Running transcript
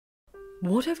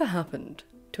Whatever happened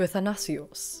to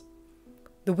Athanasios?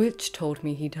 The witch told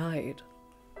me he died.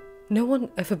 No one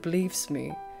ever believes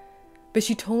me, but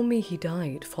she told me he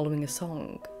died following a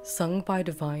song sung by a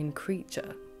divine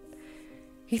creature.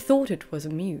 He thought it was a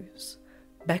muse,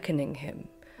 beckoning him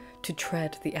to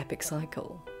tread the epic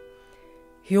cycle.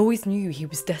 He always knew he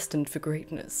was destined for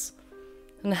greatness,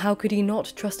 and how could he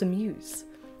not trust a muse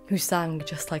who sang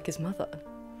just like his mother?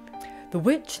 The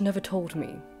witch never told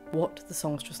me what the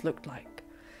songstress looked like.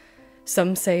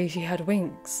 Some say she had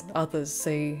wings, others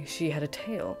say she had a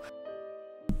tail.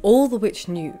 All the witch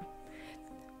knew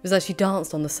was that she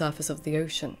danced on the surface of the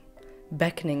ocean,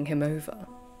 beckoning him over.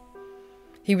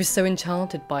 He was so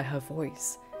enchanted by her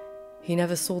voice, he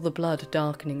never saw the blood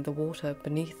darkening the water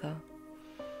beneath her.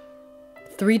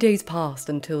 3 days passed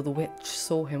until the witch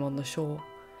saw him on the shore,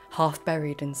 half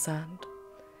buried in sand.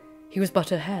 He was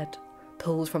but a head,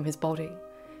 pulled from his body.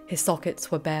 His sockets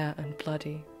were bare and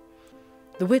bloody.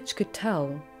 The witch could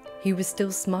tell he was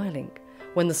still smiling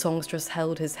when the songstress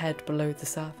held his head below the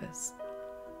surface.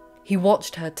 He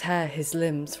watched her tear his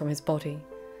limbs from his body,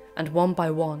 and one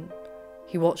by one,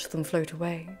 he watched them float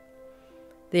away.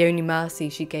 The only mercy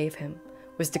she gave him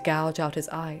was to gouge out his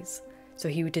eyes so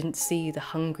he didn't see the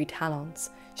hungry talons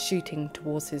shooting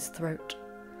towards his throat.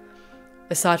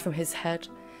 Aside from his head,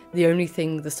 the only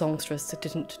thing the songstress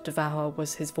didn't devour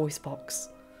was his voice box.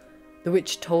 The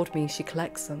witch told me she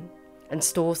collects them and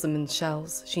stores them in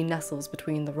shells she nestles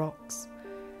between the rocks.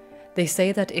 They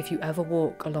say that if you ever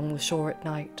walk along the shore at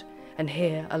night and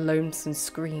hear a lonesome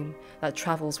scream that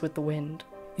travels with the wind,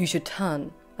 you should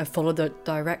turn and follow the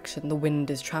direction the wind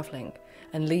is travelling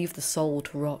and leave the soul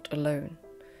to rot alone.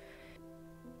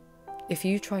 If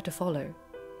you try to follow,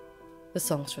 the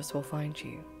songstress will find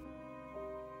you.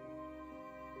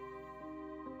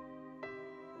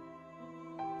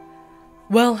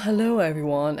 Well, hello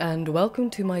everyone, and welcome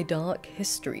to my Dark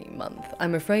History month.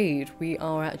 I'm afraid we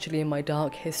are actually in my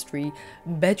Dark History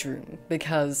bedroom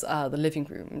because the living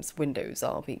room's windows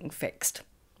are being fixed.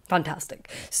 Fantastic.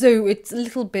 So it's a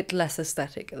little bit less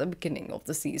aesthetic at the beginning of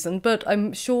the season, but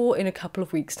I'm sure in a couple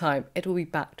of weeks' time it will be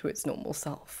back to its normal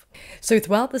self. So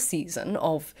throughout the season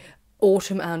of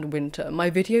autumn and winter, my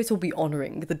videos will be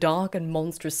honouring the dark and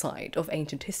monstrous side of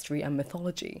ancient history and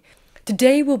mythology.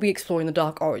 Today we'll be exploring the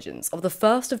dark origins of the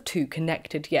first of two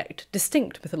connected yet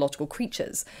distinct mythological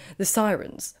creatures, the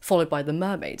Sirens, followed by the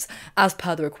Mermaids, as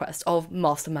per the request of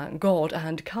Masterman God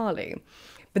and Kali.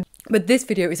 But this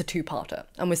video is a two-parter,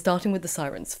 and we're starting with the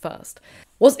Sirens first.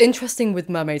 What's interesting with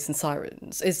Mermaids and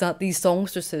Sirens is that these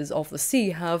songstresses of the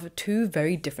sea have two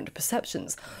very different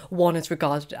perceptions. One is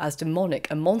regarded as demonic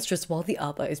and monstrous, while the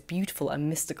other is beautiful and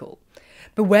mystical.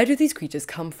 But where do these creatures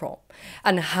come from?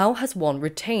 And how has one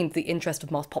retained the interest of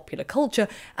mass popular culture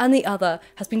and the other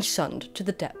has been shunned to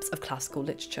the depths of classical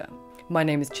literature? My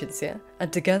name is Cinzia,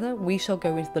 and together we shall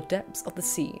go into the depths of the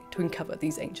sea to uncover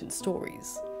these ancient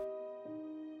stories.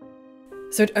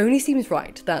 So it only seems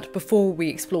right that before we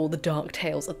explore the dark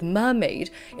tales of the mermaid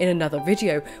in another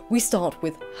video, we start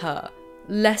with her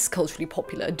less culturally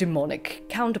popular demonic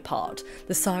counterpart,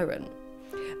 the siren.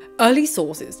 Early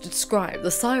sources describe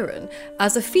the siren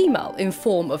as a female in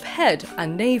form of head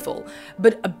and navel,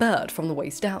 but a bird from the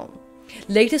waist down.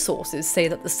 Later sources say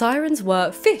that the sirens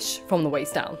were fish from the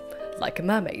waist down, like a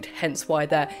mermaid, hence why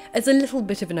there is a little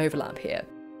bit of an overlap here.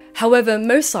 However,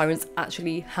 most sirens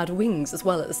actually had wings as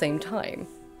well at the same time.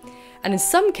 And in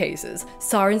some cases,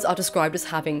 sirens are described as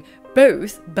having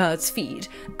both bird's feet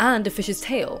and a fish's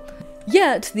tail.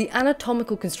 Yet, the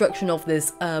anatomical construction of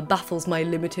this baffles my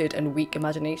limited and weak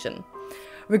imagination.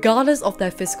 Regardless of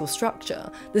their physical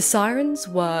structure, the sirens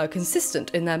were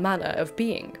consistent in their manner of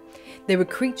being. They were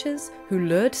creatures who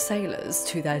lured sailors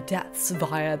to their deaths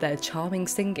via their charming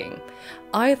singing,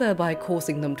 either by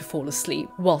causing them to fall asleep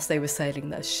whilst they were sailing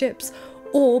their ships,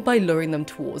 or by luring them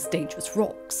towards dangerous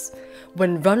rocks.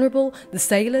 When vulnerable, the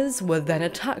sailors were then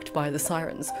attacked by the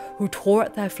sirens, who tore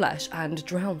at their flesh and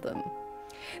drowned them.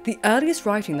 The earliest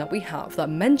writing that we have that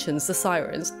mentions the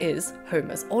sirens is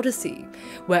Homer's Odyssey,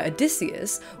 where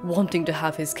Odysseus, wanting to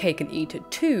have his cake and eat it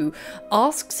too,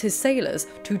 asks his sailors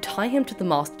to tie him to the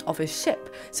mast of his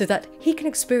ship so that he can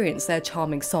experience their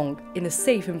charming song in a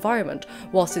safe environment,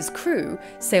 whilst his crew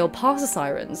sail past the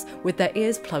sirens with their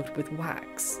ears plugged with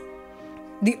wax.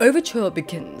 The overture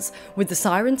begins with the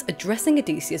sirens addressing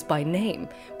Odysseus by name,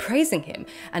 praising him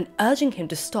and urging him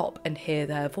to stop and hear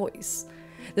their voice.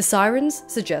 The sirens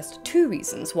suggest two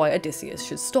reasons why Odysseus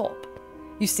should stop.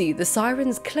 You see, the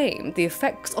sirens claim the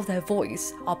effects of their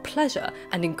voice are pleasure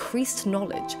and increased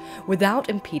knowledge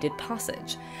without impeded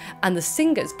passage, and the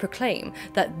singers proclaim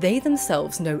that they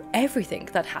themselves know everything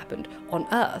that happened on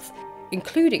Earth,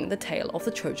 including the tale of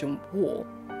the Trojan War.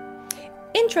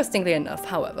 Interestingly enough,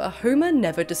 however, Homer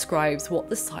never describes what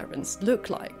the Sirens look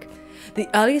like. The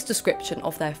earliest description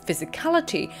of their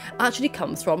physicality actually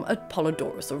comes from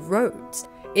Apollodorus of Rhodes,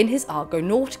 in his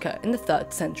Argonautica in the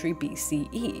 3rd century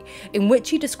BCE, in which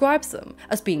he describes them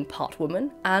as being part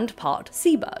woman and part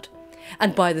seabird.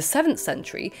 And by the 7th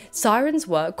century, sirens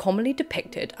were commonly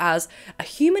depicted as a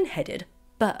human-headed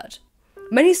bird.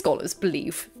 Many scholars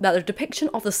believe that the depiction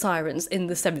of the sirens in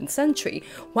the 7th century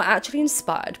were actually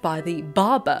inspired by the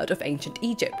bar bird of ancient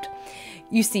Egypt.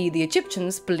 You see, the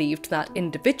Egyptians believed that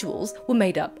individuals were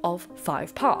made up of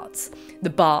 5 parts: the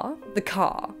bar, the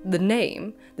car, the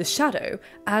name, the shadow,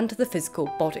 and the physical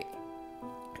body.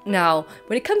 Now,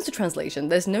 when it comes to translation,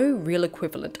 there's no real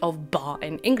equivalent of bar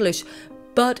in English,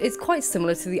 but it's quite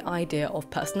similar to the idea of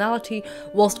personality,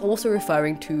 whilst also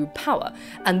referring to power,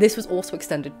 and this was also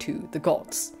extended to the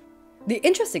gods. The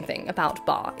interesting thing about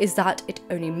Ba is that it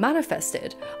only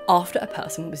manifested after a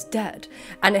person was dead,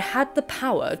 and it had the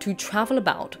power to travel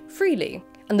about freely.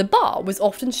 And the Ba was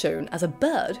often shown as a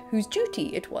bird whose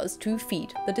duty it was to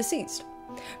feed the deceased.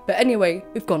 But anyway,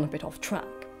 we've gone a bit off track.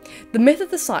 The myth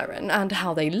of the siren and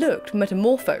how they looked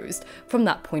metamorphosed from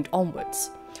that point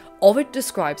onwards. Ovid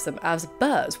describes them as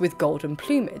birds with golden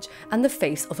plumage and the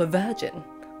face of a virgin,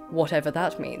 whatever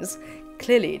that means.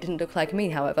 Clearly it didn't look like me,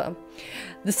 however.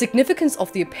 The significance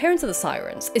of the appearance of the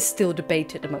sirens is still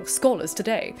debated amongst scholars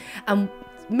today, and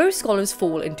most scholars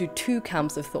fall into 2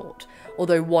 camps of thought,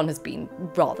 although one has been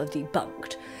rather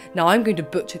debunked. Now I'm going to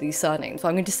butcher these surnames, so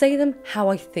I'm going to say them how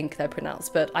I think they're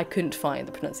pronounced, but I couldn't find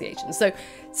the pronunciation. So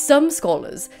some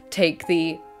scholars take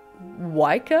the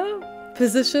Waika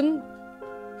position.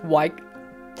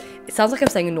 It sounds like I'm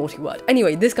saying a naughty word.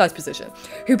 Anyway, this guy's position,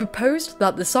 who proposed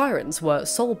that the sirens were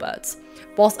soul birds,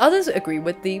 whilst others agree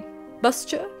with the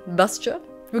Busture?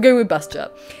 We're going with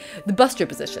Busture. The Busture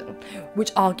position,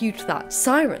 which argued that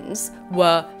sirens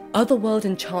were otherworld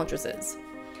enchantresses.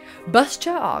 Busture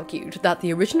argued that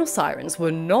the original sirens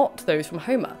were not those from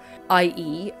Homer,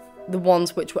 i.e. the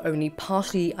ones which were only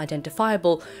partially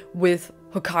identifiable with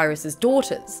Hokkairos'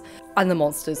 daughters and the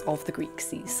monsters of the Greek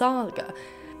sea saga.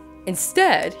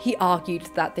 Instead, he argued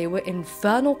that they were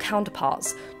infernal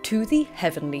counterparts to the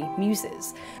heavenly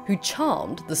muses, who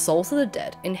charmed the souls of the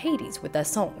dead in Hades with their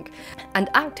song, and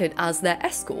acted as their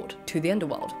escort to the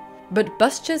underworld. But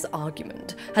Busture's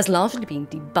argument has largely been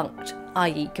debunked,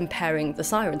 i.e. comparing the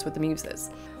sirens with the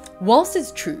muses. Whilst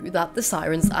it's true that the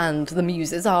sirens and the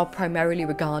muses are primarily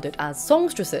regarded as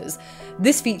songstresses,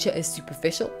 this feature is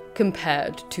superficial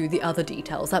compared to the other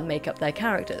details that make up their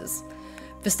characters.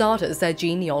 For starters, their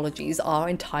genealogies are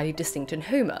entirely distinct in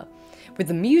Homer, with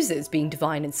the muses being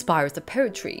divine inspirers of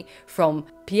poetry from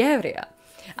Pieria,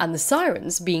 and the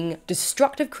sirens being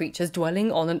destructive creatures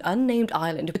dwelling on an unnamed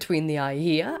island between the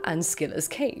Aeaea and Scylla's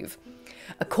cave.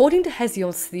 According to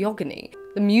Hesiod's Theogony,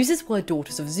 the muses were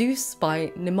daughters of Zeus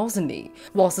by Mnemosyne,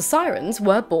 whilst the sirens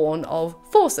were born of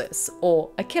Phorcys, or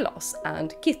Achilles,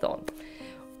 and Chthon.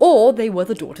 Or they were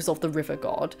the daughters of the river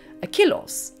god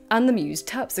Achilles and the muse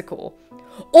Terpsichore.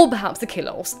 Or perhaps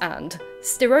Achilles and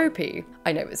Sterope.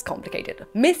 I know it's complicated.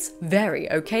 Myths vary,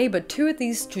 okay, but 2 of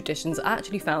these traditions are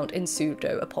actually found in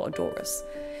Pseudo-Apollodorus.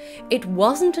 It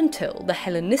wasn't until the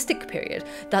Hellenistic period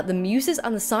that the muses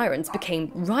and the sirens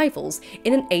became rivals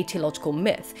in an aetiological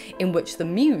myth, in which the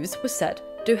muse was said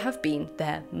to have been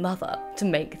their mother, to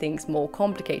make things more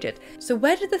complicated. So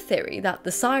where did the theory that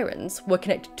the sirens were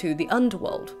connected to the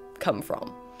underworld come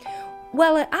from?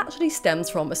 Well, it actually stems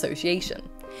from association.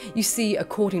 You see,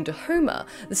 according to Homer,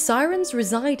 the sirens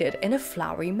resided in a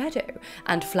flowery meadow,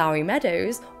 and flowery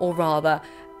meadows, or rather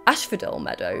asphodel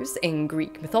meadows in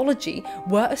Greek mythology,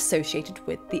 were associated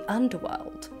with the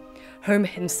underworld. Homer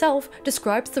himself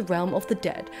describes the realm of the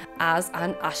dead as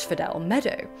an asphodel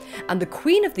meadow, and the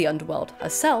queen of the underworld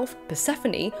herself,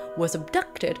 Persephone, was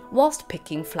abducted whilst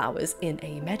picking flowers in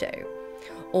a meadow.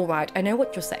 Alright, I know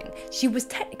what you're saying. She was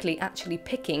technically actually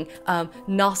picking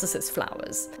narcissus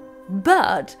flowers.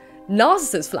 But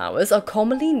narcissus flowers are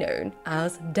commonly known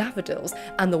as daffodils,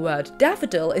 and the word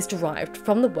daffodil is derived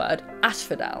from the word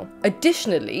asphodel.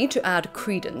 Additionally, to add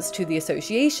credence to the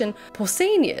association,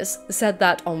 Pausanias said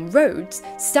that on Rhodes,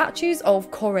 statues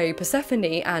of Kore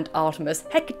Persephone and Artemis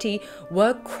Hecate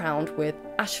were crowned with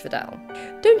asphodel.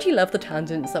 Don't you love the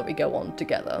tangents that we go on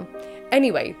together?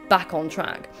 Anyway, back on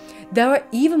track. There are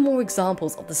even more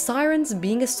examples of the Sirens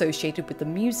being associated with the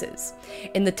Muses.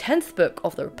 In the 10th book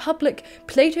of the Republic,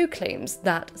 Plato claims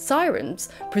that Sirens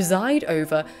preside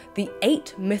over the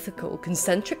 8 mythical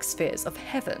concentric spheres of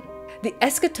heaven. The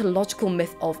eschatological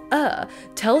myth of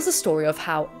tells the story of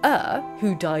how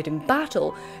who died in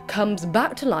battle, comes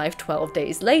back to life 12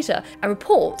 days later and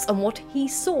reports on what he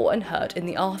saw and heard in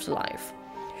the afterlife.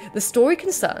 The story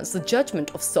concerns the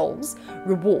judgment of souls,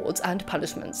 rewards and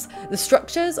punishments, the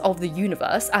structures of the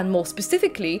universe, and more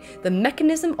specifically, the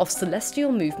mechanism of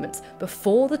celestial movements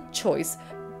before the choice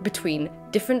between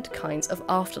different kinds of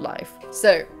afterlife.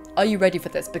 So, are you ready for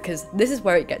this? Because this is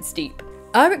where it gets deep.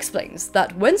 Explains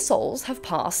that when souls have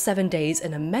passed 7 days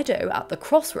in a meadow at the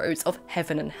crossroads of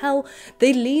heaven and hell,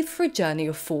 they leave for a journey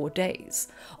of 4 days.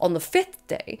 On the 5th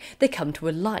day, they come to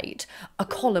a light, a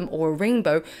column or a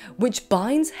rainbow, which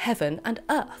binds heaven and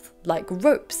earth, like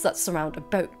ropes that surround a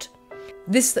boat.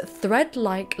 This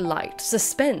thread-like light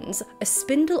suspends a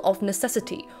spindle of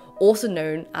necessity, also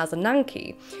known as a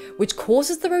Nanki, which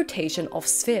causes the rotation of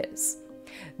spheres.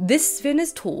 This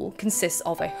spinner's tool consists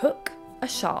of a hook, a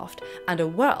shaft, and a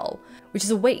whirl, which is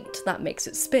a weight that makes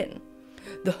it spin.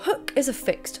 The hook is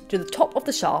affixed to the top of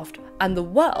the shaft and the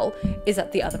whirl is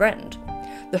at the other end.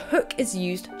 The hook is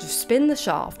used to spin the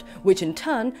shaft, which in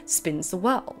turn spins the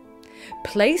whirl.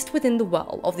 Placed within the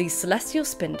whirl of the celestial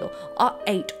spindle are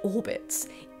 8 orbits,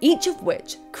 each of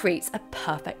which creates a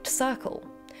perfect circle.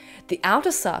 The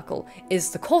outer circle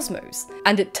is the cosmos,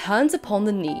 and it turns upon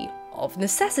the knee of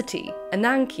necessity,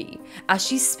 Ananke, as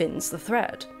she spins the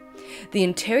thread. The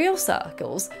interior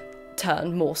circles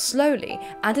turn more slowly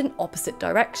and in opposite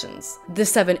directions. The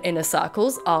 7 inner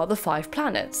circles are the 5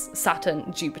 planets,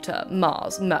 Saturn, Jupiter,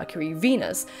 Mars, Mercury,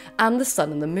 Venus, and the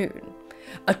Sun and the Moon.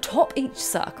 Atop each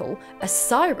circle, a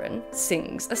siren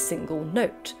sings a single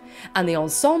note, and the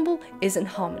ensemble is in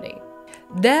harmony.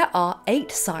 There are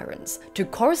 8 sirens to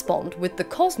correspond with the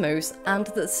cosmos and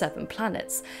the 7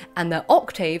 planets, and their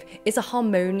octave is a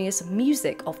harmonious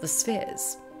music of the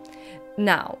spheres.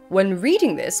 Now, when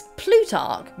reading this,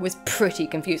 Plutarch was pretty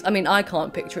confused. I mean, I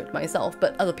can't picture it myself,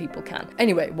 but other people can.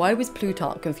 Anyway, why was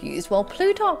Plutarch confused? Well,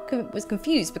 Plutarch was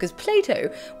confused because Plato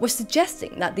was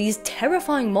suggesting that these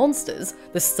terrifying monsters,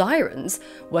 the Sirens,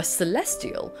 were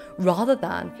celestial rather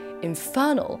than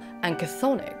infernal and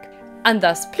chthonic. And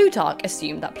thus, Plutarch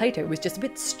assumed that Plato was just a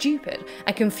bit stupid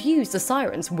and confused the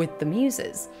Sirens with the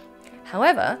Muses.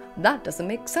 However, that doesn't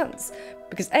make sense,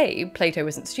 because A, Plato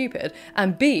isn't stupid,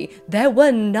 and B, there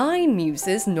were 9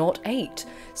 muses, not 8.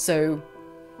 So,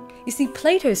 you see,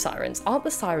 Plato's sirens aren't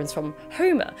the sirens from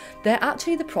Homer, they're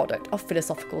actually the product of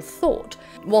philosophical thought,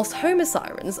 whilst Homer's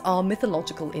sirens are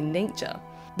mythological in nature.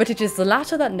 But it is the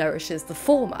latter that nourishes the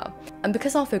former, and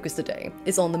because our focus today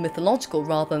is on the mythological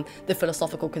rather than the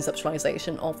philosophical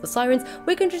conceptualization of the sirens,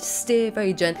 we're going to steer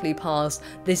very gently past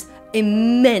this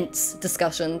immense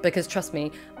discussion, because trust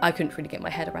me, I couldn't really get my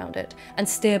head around it, and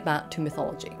steer back to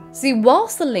mythology. See,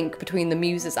 whilst the link between the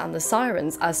muses and the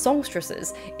sirens as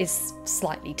songstresses is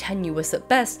slightly tenuous at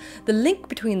best, the link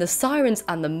between the sirens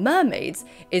and the mermaids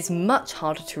is much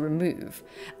harder to remove,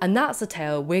 and that's a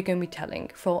tale we're going to be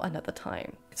telling for another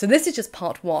time. So this is just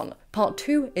part 1. Part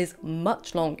 2 is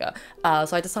much longer,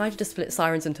 so I decided to split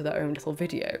Sirens into their own little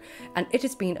video, and it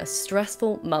has been a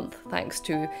stressful month thanks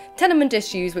to tenement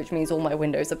issues, which means all my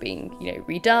windows are being,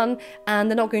 redone, and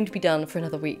they're not going to be done for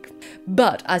another week.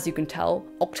 But as you can tell,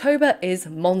 October is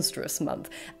monstrous month,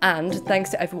 and thanks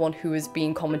to everyone who has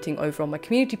been commenting over on my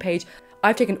community page,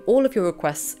 I've taken all of your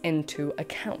requests into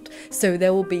account. So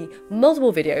there will be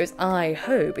multiple videos, I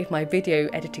hope, if my video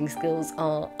editing skills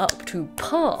are up to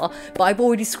par, but I've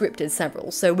already scripted several,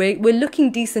 so we're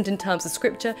looking decent in terms of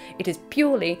scripture. It is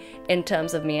purely in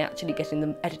terms of me actually getting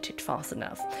them edited fast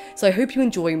enough. So I hope you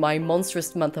enjoy my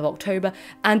monstrous month of October,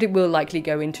 and it will likely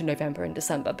go into November and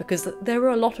December, because there are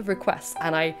a lot of requests,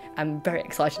 and I am very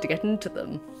excited to get into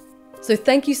them. So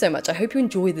thank you so much. I hope you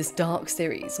enjoy this dark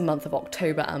series, month of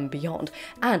October and beyond,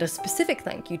 and a specific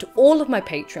thank you to all of my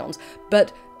Patreons,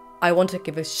 but I want to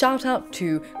give a shout out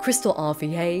to Crystal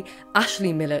RVA,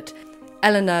 Ashley Millett,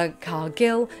 Eleanor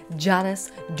Cargill,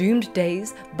 Janice, Doomed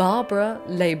Days, Barbara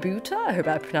Lebuta, I hope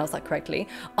I pronounced that correctly,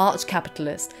 Arch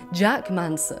Capitalist, Jack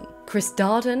Manson, Chris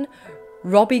Darden,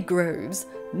 Robbie Groves,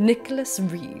 Nicholas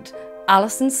Reed,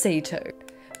 Alison Sato,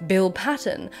 Bill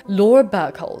Patton, Laura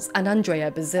Burkholz, and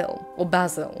Andrea Bazil.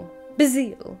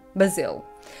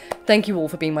 Thank you all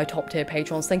for being my top tier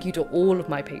patrons. Thank you to all of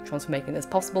my patrons for making this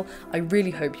possible. I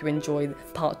really hope you enjoy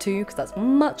part 2, because that's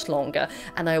much longer,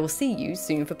 and I will see you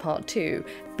soon for part 2.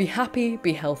 Be happy,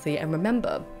 be healthy, and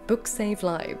remember, books save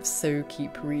lives, so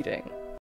keep reading.